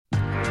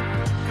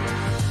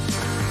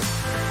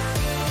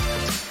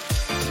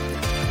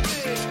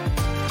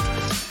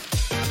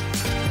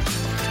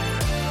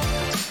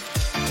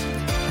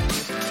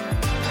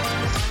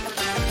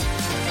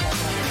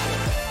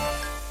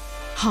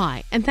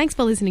Hi, and thanks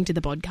for listening to the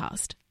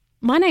podcast.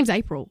 My name's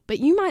April, but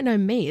you might know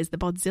me as the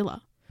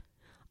Bodzilla.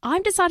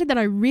 I've decided that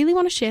I really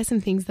want to share some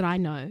things that I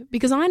know,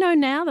 because I know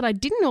now that I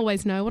didn't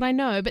always know what I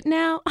know, but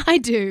now I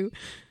do.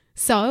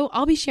 So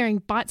I'll be sharing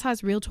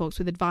bite-sized real talks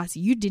with advice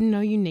you didn't know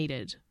you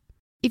needed.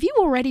 If you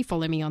already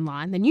follow me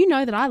online, then you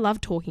know that I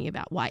love talking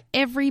about why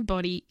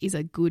everybody is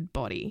a good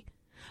body.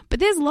 But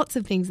there's lots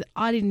of things that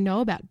I didn't know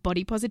about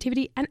body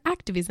positivity and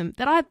activism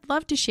that I'd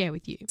love to share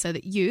with you so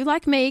that you,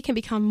 like me, can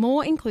become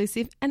more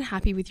inclusive and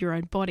happy with your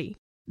own body.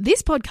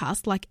 This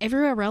podcast, like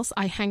everywhere else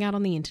I hang out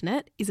on the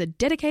internet, is a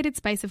dedicated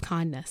space of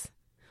kindness.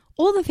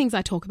 All the things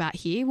I talk about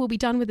here will be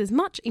done with as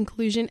much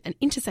inclusion and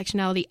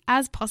intersectionality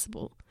as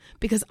possible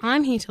because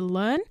I'm here to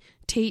learn,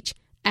 teach,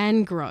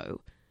 and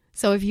grow.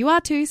 So if you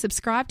are too,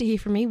 subscribe to hear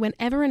from me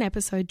whenever an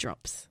episode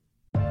drops.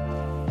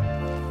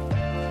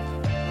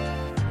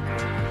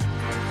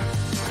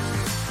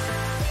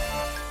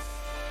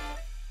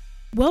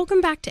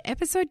 Welcome back to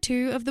episode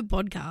 2 of the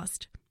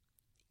podcast.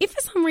 If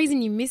for some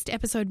reason you missed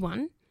episode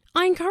 1,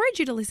 I encourage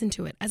you to listen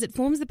to it as it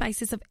forms the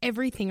basis of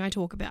everything I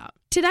talk about.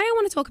 Today I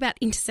want to talk about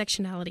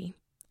intersectionality.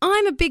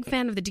 I'm a big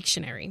fan of the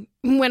dictionary.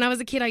 When I was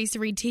a kid I used to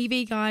read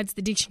TV guides,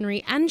 the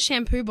dictionary and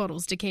shampoo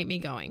bottles to keep me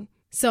going.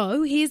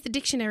 So here's the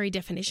dictionary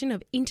definition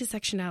of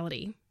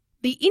intersectionality.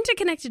 The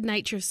interconnected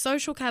nature of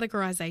social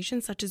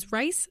categorization such as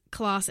race,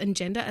 class and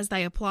gender as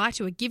they apply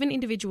to a given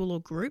individual or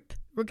group,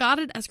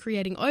 regarded as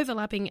creating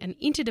overlapping and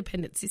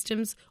interdependent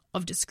systems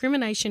of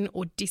discrimination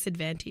or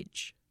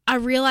disadvantage. I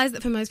realise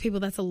that for most people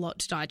that's a lot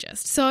to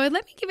digest, so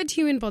let me give it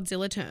to you in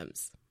Bodzilla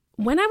terms.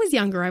 When I was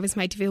younger, I was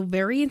made to feel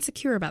very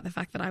insecure about the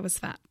fact that I was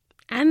fat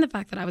and the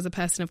fact that I was a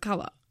person of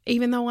colour,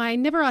 even though I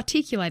never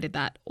articulated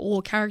that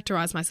or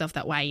characterised myself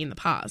that way in the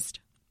past.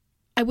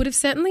 I would have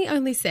certainly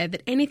only said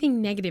that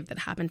anything negative that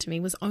happened to me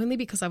was only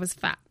because I was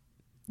fat.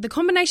 The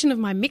combination of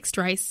my mixed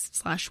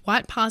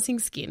race/white passing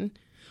skin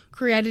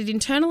created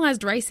internalised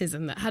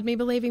racism that had me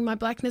believing my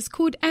blackness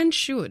could and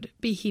should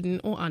be hidden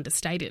or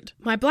understated.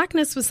 My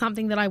blackness was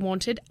something that I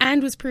wanted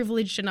and was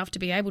privileged enough to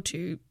be able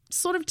to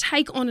sort of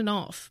take on and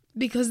off,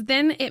 because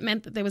then it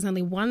meant that there was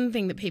only one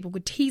thing that people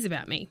could tease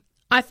about me.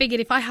 I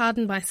figured if I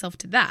hardened myself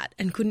to that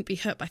and couldn't be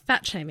hurt by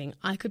fat shaming,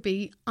 I could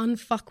be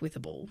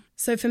unfuckwithable.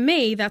 So for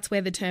me, that's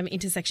where the term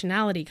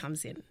intersectionality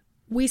comes in.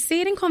 We see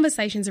it in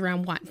conversations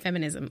around white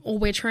feminism, or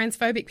where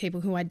transphobic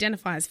people who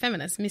identify as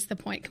feminists miss the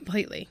point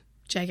completely.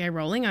 J.K.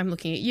 Rowling, I'm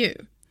looking at you.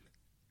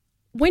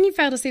 When you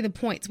fail to see the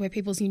points where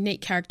people's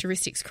unique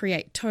characteristics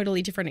create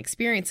totally different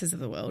experiences of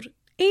the world,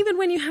 even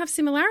when you have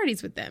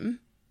similarities with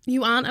them,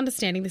 you aren't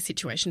understanding the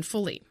situation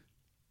fully.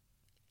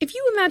 If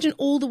you imagine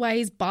all the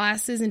ways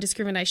biases and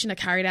discrimination are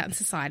carried out in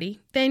society,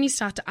 then you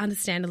start to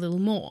understand a little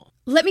more.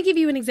 Let me give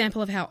you an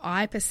example of how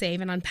I perceive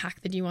and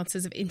unpack the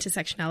nuances of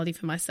intersectionality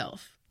for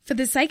myself. For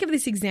the sake of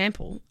this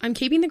example, I'm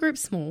keeping the group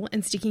small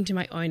and sticking to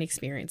my own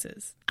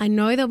experiences. I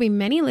know there'll be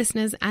many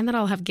listeners and that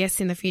I'll have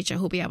guests in the future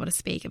who'll be able to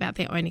speak about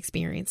their own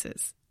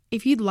experiences.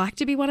 If you'd like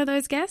to be one of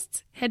those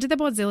guests, head to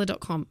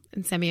thebodzilla.com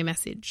and send me a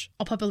message.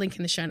 I'll pop a link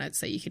in the show notes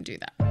so you can do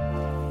that.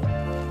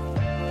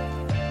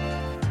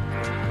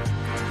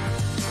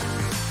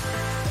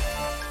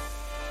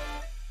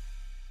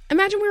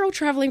 Imagine we're all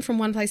travelling from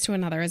one place to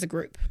another as a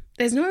group.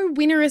 There's no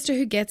winner as to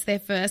who gets there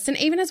first, and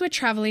even as we're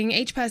travelling,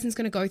 each person's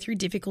going to go through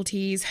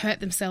difficulties, hurt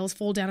themselves,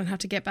 fall down and have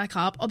to get back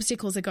up.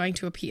 Obstacles are going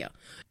to appear.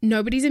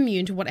 Nobody's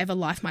immune to whatever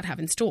life might have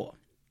in store.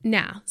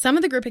 Now, some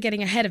of the group are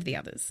getting ahead of the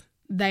others.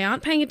 They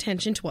aren't paying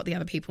attention to what the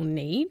other people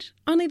need,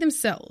 only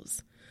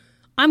themselves.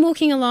 I'm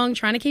walking along,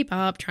 trying to keep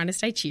up, trying to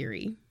stay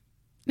cheery.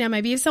 Now,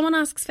 maybe if someone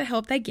asks for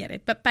help, they get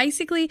it, but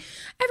basically,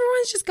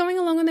 everyone's just going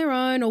along on their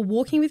own or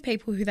walking with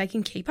people who they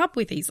can keep up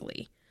with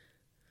easily.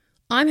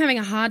 I'm having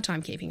a hard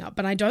time keeping up,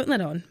 but I don't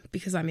let on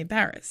because I'm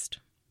embarrassed.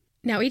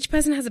 Now, each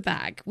person has a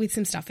bag with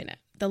some stuff in it.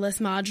 The less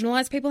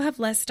marginalised people have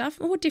less stuff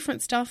or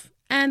different stuff,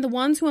 and the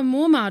ones who are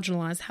more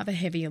marginalised have a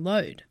heavier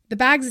load. The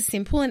bags are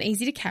simple and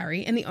easy to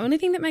carry, and the only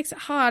thing that makes it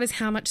hard is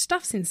how much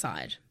stuff's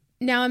inside.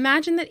 Now,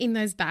 imagine that in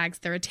those bags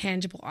there are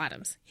tangible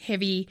items.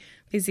 Heavy,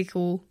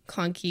 physical,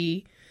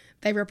 clunky.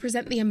 They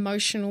represent the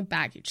emotional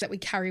baggage that we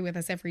carry with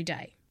us every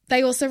day.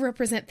 They also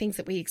represent things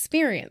that we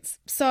experience.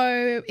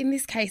 So in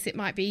this case, it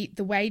might be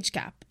the wage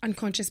gap,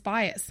 unconscious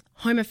bias,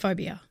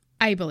 homophobia,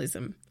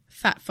 ableism,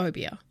 fat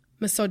phobia,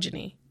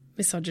 misogyny,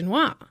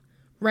 misogynoir,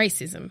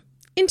 racism,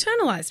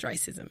 internalised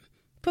racism,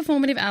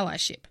 performative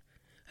allyship,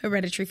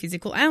 hereditary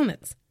physical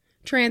ailments,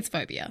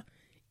 transphobia,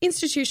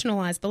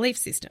 institutionalised belief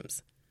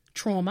systems,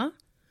 trauma,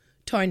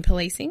 tone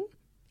policing,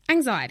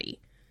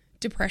 anxiety,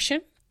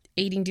 depression,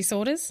 eating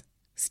disorders,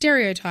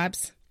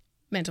 stereotypes,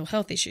 mental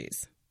health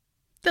issues.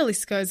 The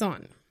list goes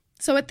on.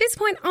 So at this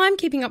point, I'm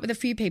keeping up with a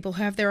few people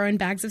who have their own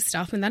bags of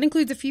stuff, and that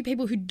includes a few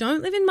people who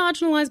don't live in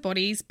marginalised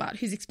bodies, but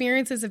whose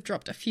experiences have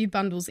dropped a few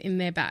bundles in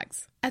their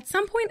bags. At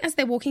some point as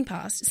they're walking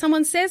past,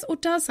 someone says or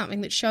does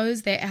something that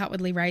shows they're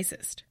outwardly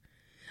racist.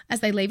 As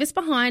they leave us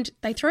behind,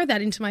 they throw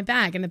that into my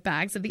bag and the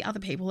bags of the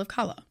other people of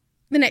colour.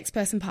 The next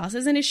person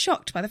passes and is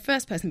shocked by the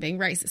first person being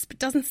racist, but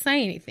doesn't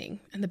say anything,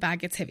 and the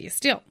bag gets heavier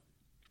still.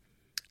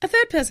 A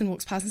third person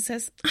walks past and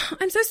says,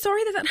 I'm so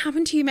sorry that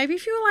happened to you. Maybe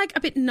if you were like a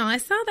bit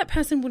nicer, that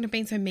person wouldn't have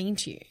been so mean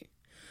to you.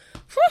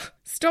 Whew,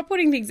 stop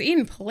putting things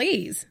in,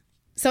 please.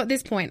 So at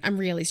this point, I'm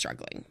really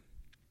struggling.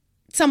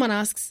 Someone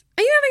asks,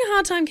 are you having a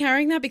hard time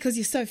carrying that because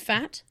you're so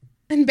fat?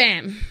 And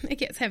bam, it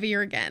gets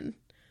heavier again.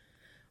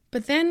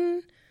 But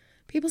then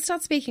people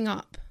start speaking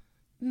up.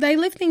 They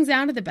lift things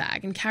out of the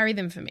bag and carry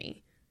them for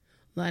me.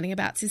 Learning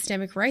about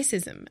systemic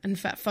racism and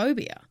fat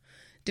phobia.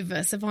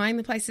 Diversifying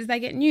the places they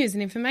get news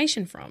and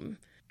information from.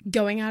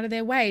 Going out of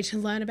their way to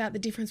learn about the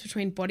difference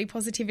between body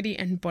positivity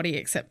and body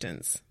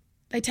acceptance.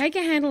 They take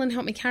a handle and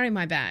help me carry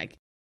my bag.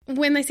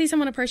 When they see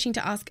someone approaching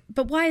to ask,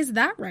 but why is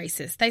that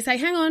racist? They say,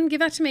 hang on, give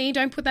that to me.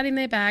 Don't put that in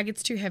their bag.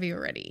 It's too heavy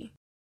already.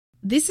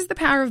 This is the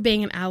power of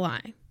being an ally,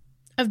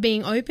 of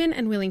being open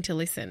and willing to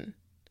listen,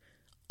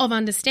 of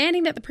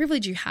understanding that the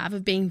privilege you have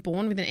of being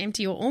born with an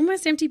empty or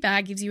almost empty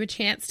bag gives you a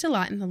chance to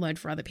lighten the load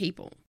for other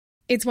people.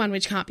 It's one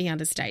which can't be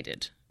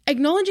understated.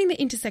 Acknowledging the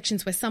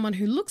intersections where someone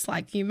who looks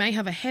like you may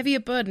have a heavier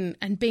burden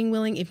and being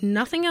willing, if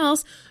nothing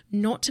else,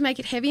 not to make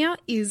it heavier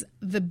is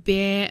the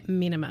bare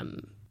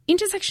minimum.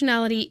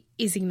 Intersectionality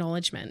is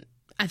acknowledgement.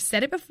 I've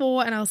said it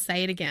before and I'll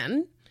say it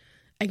again.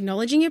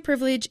 Acknowledging your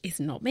privilege is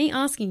not me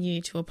asking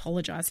you to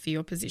apologise for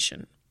your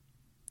position.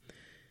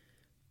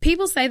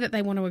 People say that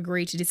they want to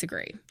agree to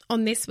disagree.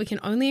 On this, we can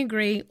only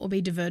agree or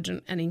be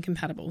divergent and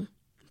incompatible.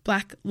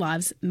 Black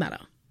lives matter.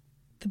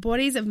 The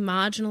bodies of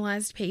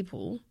marginalised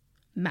people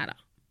matter.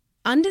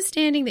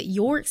 Understanding that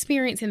your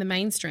experience in the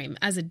mainstream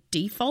as a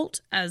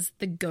default, as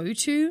the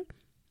go-to,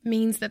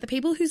 means that the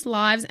people whose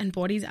lives and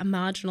bodies are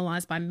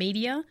marginalised by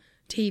media,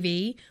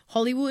 TV,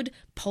 Hollywood,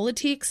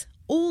 politics,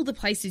 all the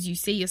places you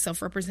see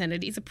yourself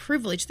represented is a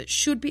privilege that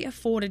should be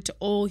afforded to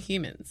all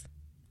humans.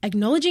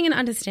 Acknowledging and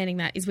understanding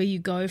that is where you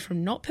go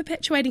from not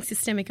perpetuating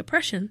systemic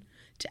oppression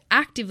to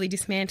actively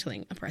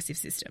dismantling oppressive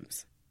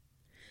systems.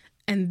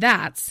 And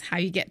that's how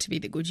you get to be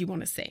the good you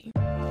want to see.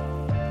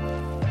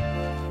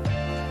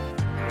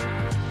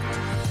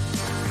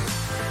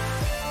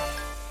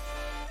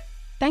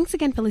 Thanks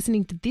again for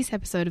listening to this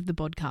episode of the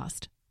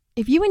podcast.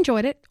 If you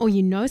enjoyed it or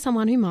you know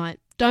someone who might,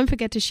 don't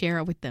forget to share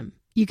it with them.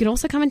 You can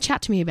also come and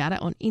chat to me about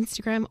it on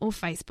Instagram or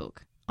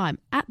Facebook. I'm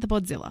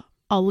 @TheBodzilla.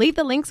 I'll leave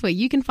the links where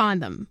you can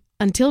find them.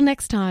 Until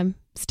next time,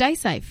 stay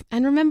safe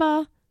and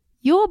remember,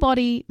 your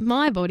body,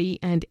 my body,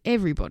 and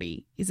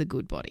everybody is a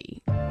good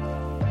body.